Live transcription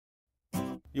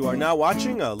You are now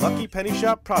watching a Lucky Penny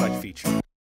Shop product feature.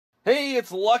 Hey,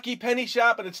 it's Lucky Penny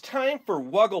Shop, and it's time for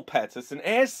Wuggle Pets. It's an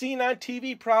as seen on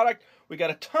TV product. We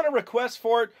got a ton of requests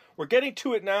for it. We're getting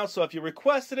to it now, so if you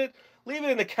requested it, leave it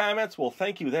in the comments. We'll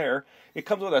thank you there. It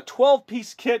comes with a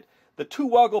 12-piece kit, the 2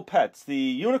 Wuggle Pets, the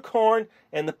unicorn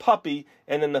and the puppy,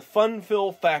 and then the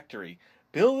Fun-Fill Factory.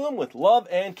 Build them with love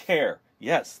and care.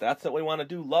 Yes, that's what we want to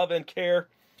do, love and care.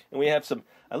 And we have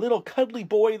a little cuddly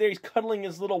boy there. He's cuddling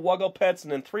his little Wuggle Pets,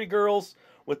 and then 3 girls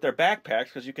with their backpacks,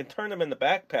 because you can turn them into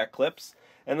backpack clips.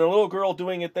 And the little girl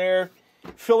doing it there,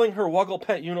 filling her Wuggle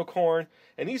Pet unicorn.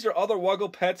 And these are other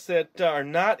Wuggle Pets that are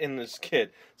not in this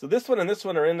kit. So this one and this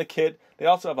one are in the kit. They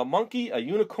also have a monkey, a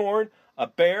unicorn, a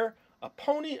bear, a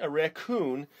pony, a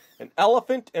raccoon, an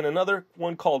elephant, and another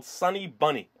one called Sunny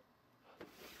Bunny.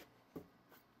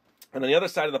 And on the other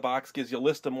side of the box gives you a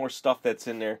list of more stuff that's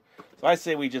in there. So I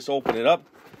say we just open it up,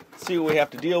 see what we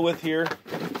have to deal with here.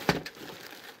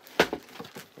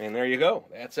 And there you go.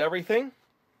 That's everything.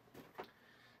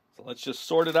 So let's just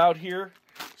sort it out here.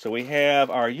 So we have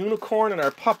our unicorn and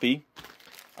our puppy,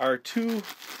 our 2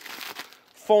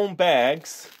 foam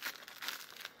bags.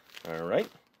 All right.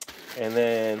 And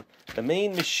then the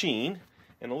main machine.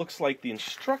 And it looks like the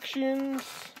instructions.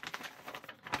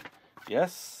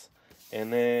 Yes.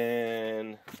 And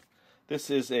then this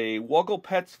is a Wuggle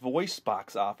Pets voice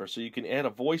box offer. So you can add a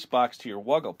voice box to your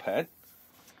Wuggle Pet.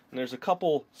 And there's a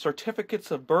couple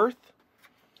certificates of birth.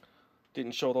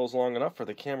 Didn't show those long enough for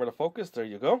the camera to focus. There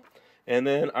you go. And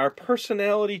then our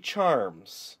personality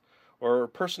charms, or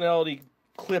personality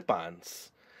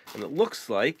clip-ons. And it looks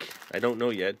like, I don't know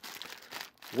yet,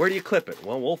 where do you clip it?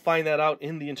 Well, we'll find that out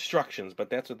in the instructions, but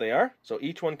that's what they are. So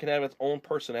each one can have its own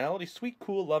personality. Sweet,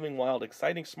 cool, loving, wild,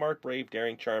 exciting, smart, brave,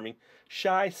 daring, charming,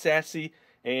 shy, sassy,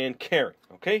 and caring.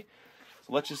 Okay?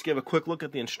 So let's just give a quick look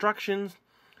at the instructions.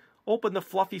 Open the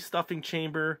fluffy stuffing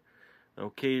chamber.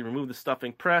 Okay, remove the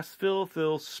stuffing press.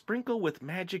 Fill, sprinkle with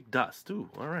magic dust. Ooh,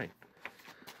 all right.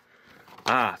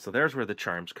 So there's where the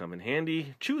charms come in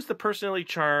handy. Choose the personality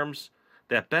charms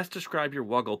that best describe your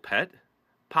Wuggle Pet.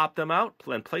 Pop them out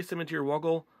and place them into your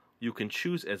Wuggle. You can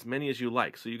choose as many as you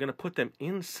like. So you're going to put them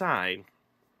inside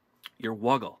your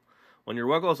Wuggle. When your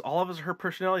Wuggle has all of her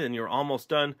personality and you're almost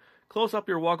done, close up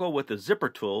your Wuggle with the zipper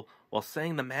tool while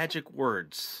saying the magic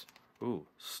words. Ooh,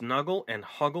 snuggle and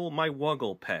huggle my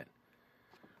Wuggle Pet.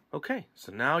 Okay,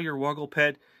 so now your Wuggle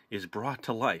Pet is brought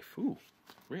to life. Ooh,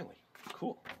 really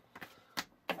cool.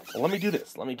 Well, let me do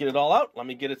this. Let me get it all out. Let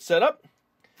me get it set up.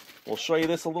 We'll show you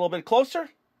this a little bit closer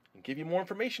and give you more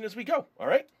information as we go, all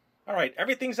right? All right,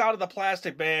 everything's out of the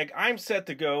plastic bag. I'm set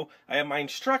to go. I have my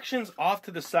instructions off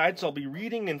to the side, so I'll be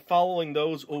reading and following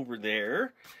those over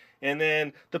there. And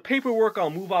then the paperwork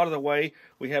I'll move out of the way.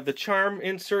 We have the charm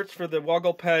inserts for the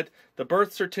Wuggle Pet, the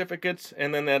birth certificates,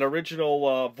 and then that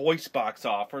original voice box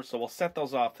offer. So we'll set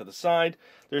those off to the side.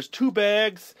 There's 2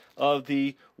 bags of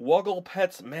the Wuggle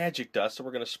Pets magic dust, so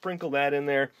we're going to sprinkle that in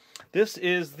there. This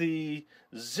is the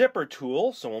zipper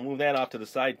tool, so we'll move that off to the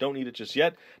side. Don't need it just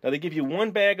yet. Now they give you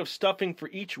 1 bag of stuffing for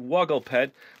each Wuggle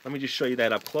Pet. Let me just show you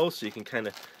that up close so you can kind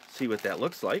of see what that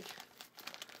looks like.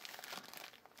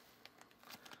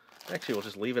 Actually, we'll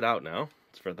just leave it out now.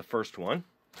 It's for the first one.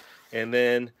 And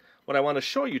then what I want to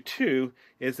show you too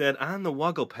is that on the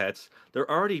Wuggle Pets, they're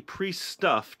already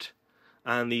pre-stuffed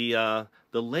on the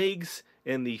legs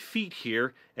and the feet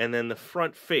here, and then the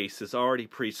front face is already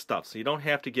pre-stuffed. So you don't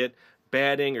have to get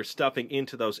batting or stuffing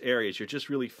into those areas. You're just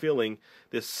really filling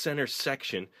this center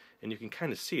section, and you can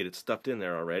kind of see it. It's stuffed in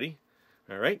there already.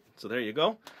 All right, so there you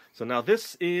go. So now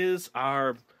this is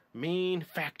our main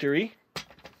factory.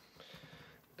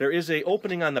 There is an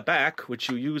opening on the back, which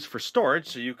you use for storage,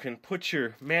 so you can put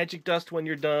your magic dust when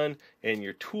you're done and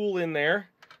your tool in there,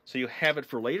 so you have it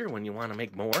for later when you want to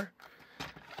make more.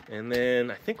 And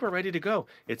then I think we're ready to go.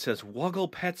 It says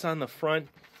Wuggle Pets on the front.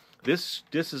 This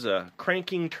is a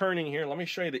cranking, turning here. Let me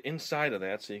show you the inside of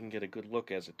that so you can get a good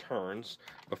look as it turns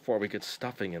before we get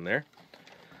stuffing in there.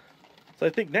 So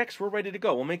I think next we're ready to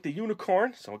go. We'll make the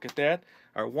unicorn, so we'll get that.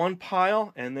 Our 1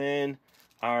 pile, and then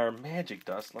our magic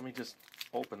dust. Let me just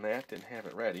open that and have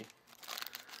it ready,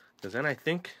 because then I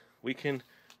think we can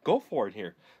go for it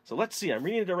here. So let's see. I'm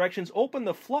reading the directions. Open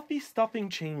the fluffy stuffing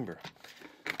chamber.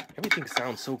 Everything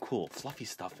sounds so cool. Fluffy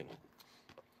stuffing.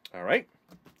 All right.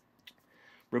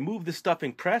 Remove the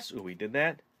stuffing press. Ooh, we did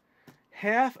that.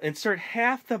 Insert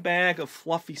half the bag of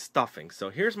fluffy stuffing. So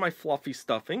here's my fluffy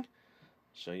stuffing.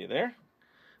 Show you there.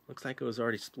 Looks like it was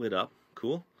already split up.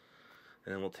 Cool.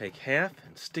 And then we'll take half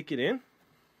and stick it in.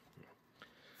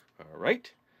 All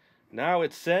right. Now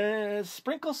it says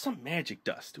sprinkle some magic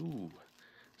dust. Ooh,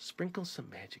 sprinkle some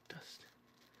magic dust.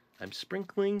 I'm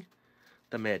sprinkling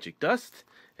the magic dust,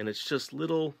 and it's just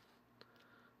little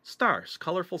stars,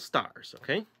 colorful stars,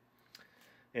 okay?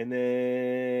 And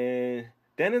then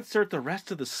insert the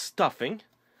rest of the stuffing.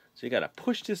 So you got to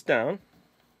push this down.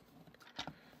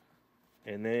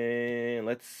 And then,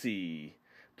 let's see.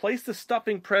 Place the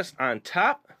stuffing press on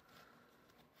top.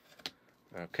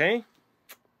 Okay.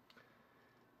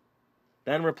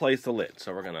 Then replace the lid.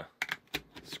 So we're going to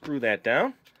screw that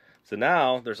down. So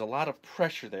now there's a lot of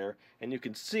pressure there, and you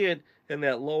can see it in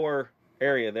that lower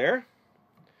area there.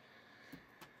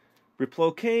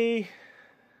 Reploqué.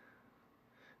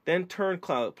 Then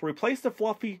replace the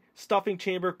fluffy stuffing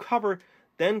chamber cover,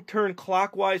 then turn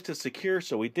clockwise to secure.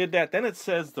 So we did that. Then it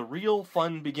says the real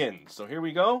fun begins. So here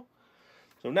we go.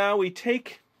 So now we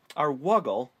take our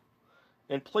Wuggle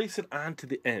and place it onto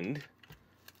the end.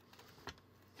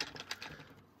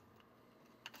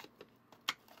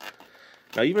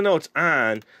 Now, even though it's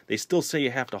on, they still say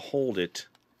you have to hold it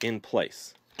in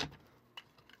place.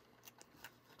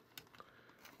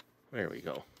 There we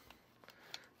go.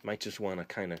 Might just want to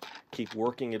kind of keep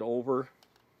working it over.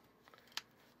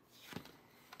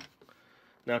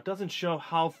 Now, it doesn't show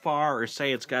how far or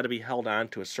say it's got to be held on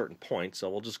to a certain point, so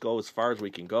we'll just go as far as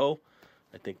we can go.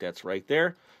 I think that's right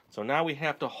there. So now we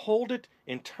have to hold it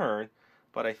and turn,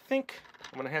 but I think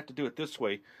I'm going to have to do it this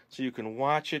way so you can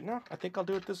watch it. No, I think I'll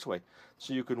do it this way.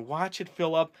 So you can watch it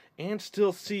fill up and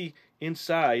still see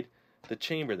inside the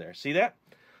chamber there. See that?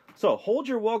 So hold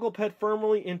your Wuggle Pet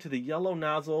firmly onto the yellow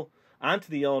nozzle,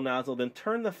 then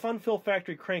turn the Fun Fill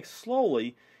Factory crank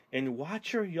slowly and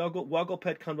watch your Wuggle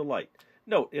Pet come to light.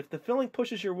 Note, if the filling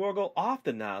pushes your Wuggle off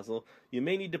the nozzle, you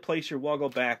may need to place your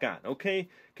Wuggle back on. Okay?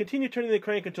 Continue turning the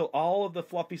crank until all of the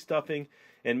fluffy stuffing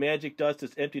and magic dust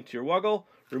is emptied into your Wuggle.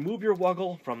 Remove your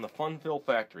Wuggle from the Fun Fill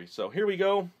Factory. So here we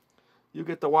go. You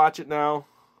get to watch it now.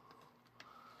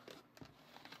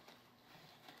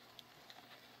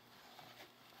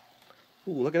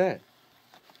 Ooh, look at that.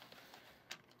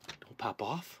 Don't pop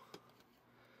off.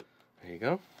 There you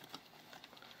go.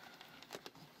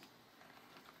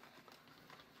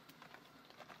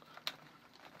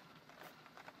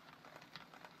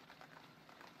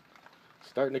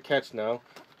 Starting to catch now.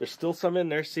 There's still some in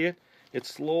there, see it? It's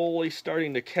slowly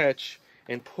starting to catch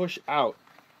and push out.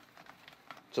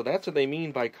 So that's what they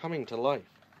mean by coming to life.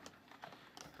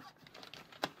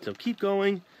 So keep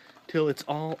going till it's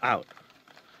all out.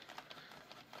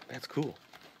 That's cool.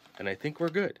 And I think we're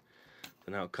good.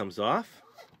 So now it comes off.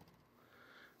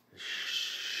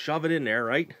 Shove it in there,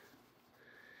 right?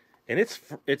 And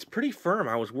it's pretty firm.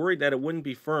 I was worried that it wouldn't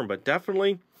be firm, but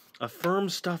definitely a firm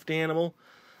stuffed animal.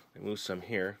 Let me move some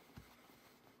here.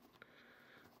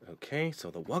 Okay,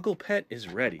 so the Wuggle Pet is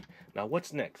ready. Now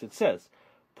what's next? It says,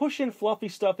 push in fluffy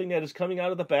stuffing that is coming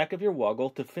out of the back of your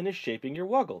Wuggle to finish shaping your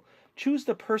Wuggle. Choose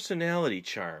the personality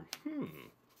charm.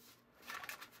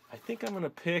 I think I'm going to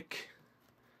pick...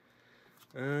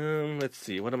 let's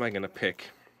see, what am I going to pick?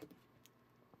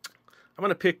 I'm going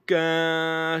to pick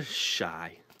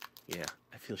shy. Yeah,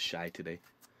 I feel shy today.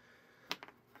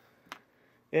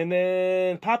 And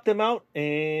then pop them out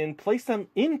and place them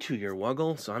into your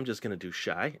Wuggle. So I'm just going to do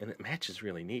shy, and it matches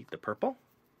really neat, the purple.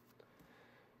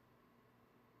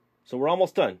 So we're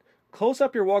almost done. Close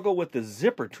up your Wuggle with the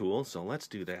zipper tool. So let's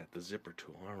do that, the zipper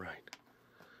tool. All right.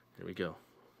 Here we go.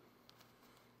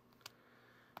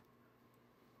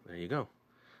 There you go.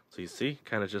 So you see,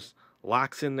 kind of just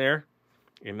locks in there.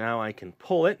 And now I can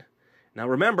pull it. Now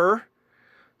remember,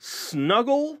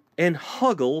 snuggle and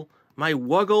huggle my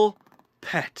Wuggle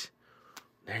Pet.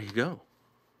 There you go.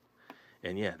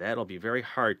 And yeah, that'll be very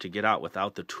hard to get out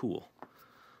without the tool.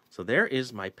 So there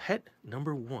is my pet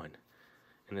number 1.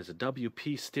 And there's a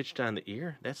WP stitched on the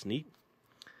ear. That's neat.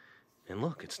 And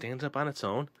look, it stands up on its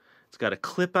own. It's got a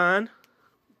clip on.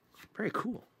 Very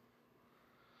cool.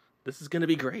 This is going to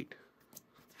be great.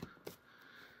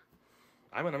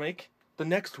 I'm going to make the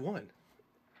next one.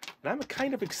 And I'm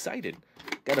kind of excited.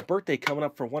 Got a birthday coming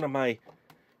up for one of my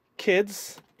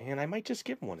kids, and I might just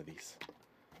give him one of these.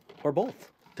 Or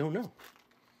both. Don't know.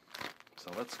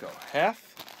 So let's go.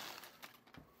 Half.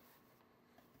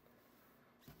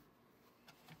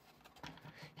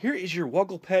 Here is your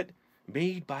Wuggle Pet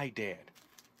made by Dad.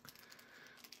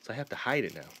 So I have to hide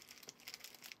it now.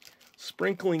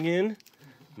 Sprinkling in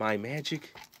my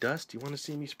magic dust. You want to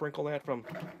see me sprinkle that from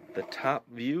the top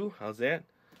view? How's that?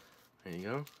 There you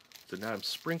go. So now I'm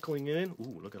sprinkling it in.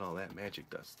 Ooh, look at all that magic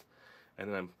dust. And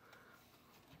then I'm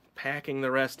packing the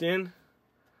rest in.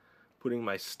 Putting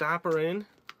my stopper in.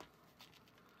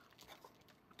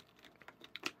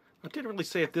 I didn't really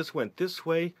say if this went this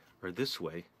way or this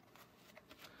way.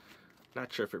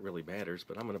 Not sure if it really matters,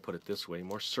 but I'm going to put it this way.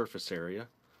 More surface area.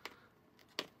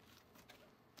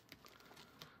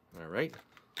 All right.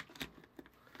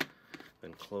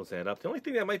 Then close that up. The only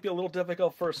thing that might be a little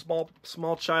difficult for a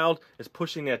small child is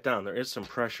pushing that down. There is some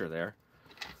pressure there.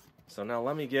 So now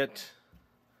let me get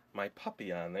my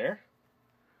puppy on there.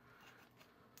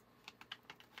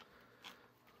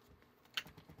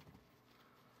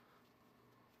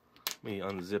 Let me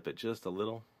unzip it just a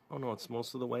little. Oh no, it's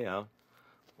most of the way out.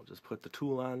 We'll just put the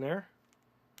tool on there.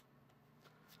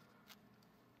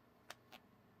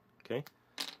 Okay.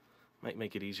 Might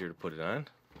make it easier to put it on.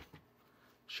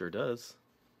 Sure does.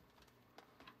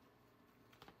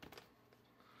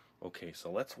 Okay,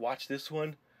 so let's watch this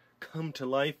one come to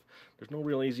life. There's no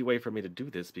real easy way for me to do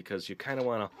this because you kind of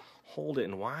want to hold it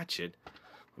and watch it.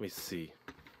 Let me see.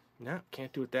 No,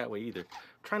 can't do it that way either.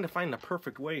 I'm trying to find the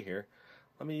perfect way here.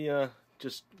 Let me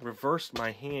just reverse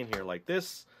my hand here like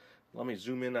this. Let me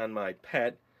zoom in on my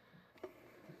pet.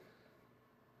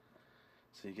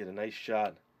 So you get a nice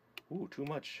shot. Ooh, too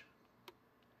much.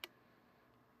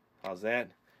 How's that?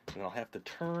 And I'll have to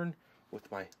turn with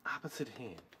my opposite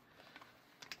hand.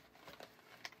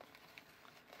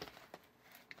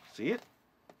 See it?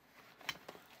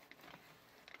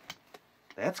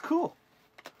 That's cool.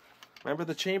 Remember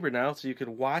the chamber now, so you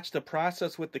can watch the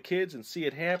process with the kids and see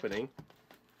it happening.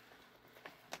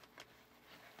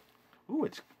 Ooh,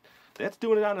 that's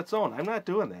doing it on its own. I'm not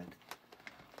doing that.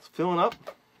 It's filling up.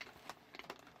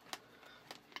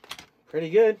 Pretty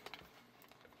good.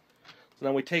 So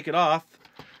now we take it off.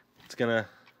 It's gonna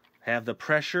have the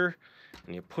pressure,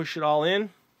 and you push it all in.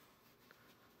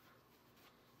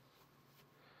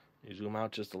 You zoom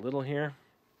out just a little here.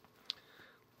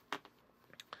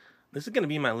 This is gonna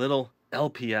be my little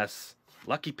LPS,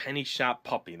 Lucky Penny Shop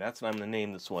puppy. That's what I'm gonna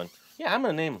name this one. Yeah, I'm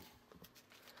gonna name him.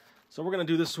 So we're gonna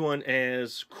do this one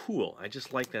as cool. I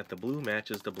just like that the blue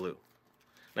matches the blue.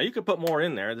 Now you could put more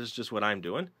in there. This is just what I'm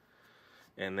doing.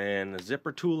 And then the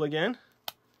zipper tool again.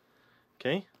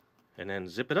 Okay, and then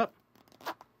zip it up.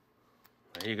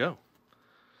 There you go.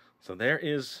 So there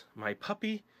is my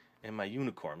puppy and my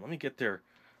unicorn. Let me get their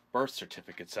birth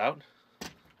certificates out.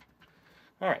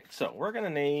 All right, so we're gonna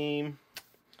name,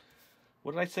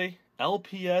 what did I say?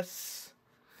 LPS,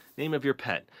 name of your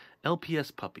pet.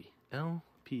 LPS puppy.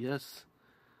 LPS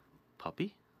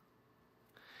puppy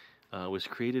was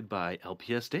created by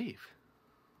LPS Dave.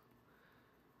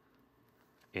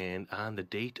 And on the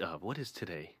date of, what is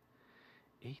today?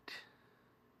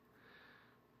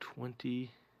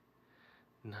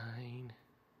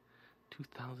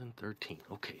 8/29/2013.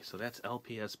 Okay, so that's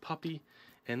LPS puppy.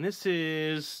 And this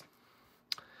is,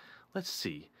 let's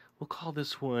see, we'll call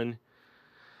this one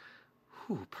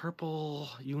purple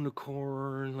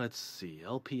unicorn. Let's see,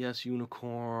 LPS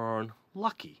unicorn.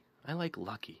 Lucky. I like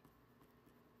Lucky.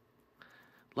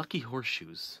 Lucky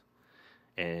horseshoes.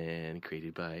 And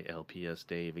created by LPS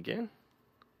Dave again.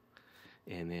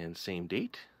 And then same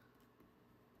date.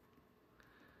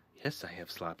 Yes, I have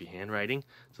sloppy handwriting.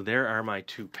 So there are my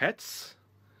two pets.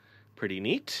 Pretty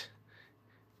neat.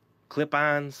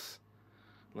 Clip-ons.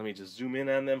 Let me just zoom in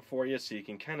on them for you so you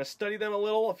can kind of study them a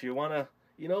little. If you want to,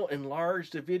 you know, enlarge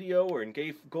the video or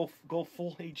go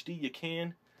full HD, you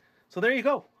can. So there you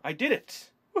go. I did it.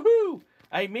 Woohoo!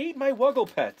 I made my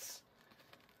Wuggle Pets.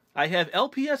 I have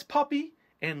LPS Puppy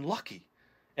and Lucky.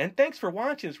 And thanks for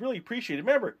watching. It's really appreciated.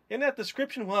 Remember, in that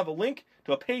description, we'll have a link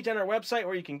to a page on our website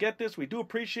where you can get this. We do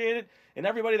appreciate it. And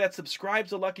everybody that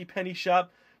subscribes to Lucky Penny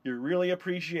Shop, you're really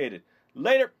appreciated.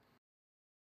 Later!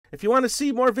 If you want to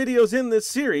see more videos in this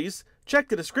series, check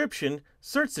the description,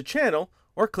 search the channel,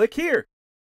 or click here.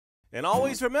 And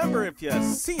always remember, if you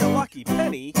see a lucky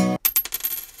penny,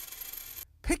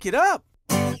 pick it up!